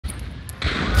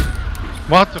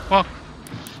What the fuck?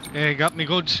 Yeah, he got me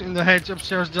good in the head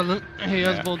upstairs, Dylan. He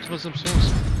has both of us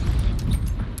upstairs.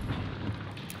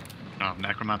 No,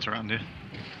 necromancer around you.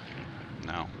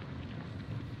 No.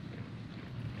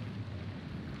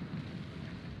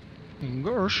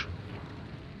 Gosh.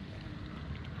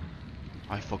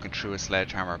 I fucking threw a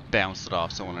sledgehammer, bounced it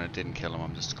off someone and it didn't kill him.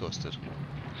 I'm disgusted.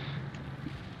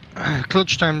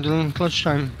 Clutch time, Dylan. Clutch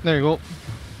time. There you go.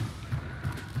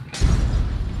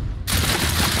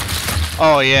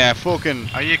 Oh yeah, fucking.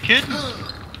 Are you kidding?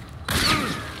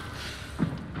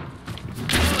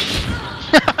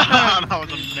 That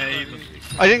was amazing.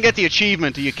 I didn't get the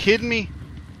achievement. Are you kidding me?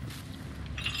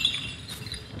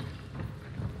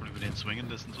 Probably within swinging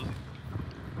distance, was he?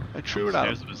 I threw it at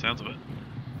him. The sounds of it.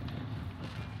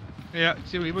 Yeah,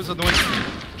 see, he was annoying.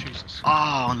 Jesus.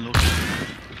 Oh, unlucky.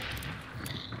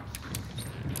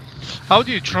 How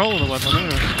do you throw the weapon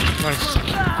anyway? Nice.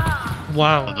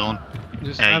 Wow. Well done.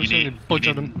 Just absolutely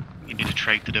butchered him. You need a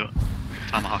trait to do it.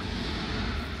 Tomahawk.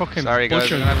 Fucking Sorry guys,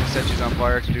 butchered I'm gonna have to set you on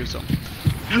fire to do something.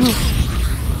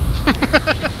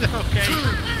 Okay.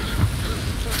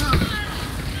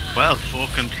 Well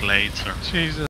fucking played, sir. Jesus.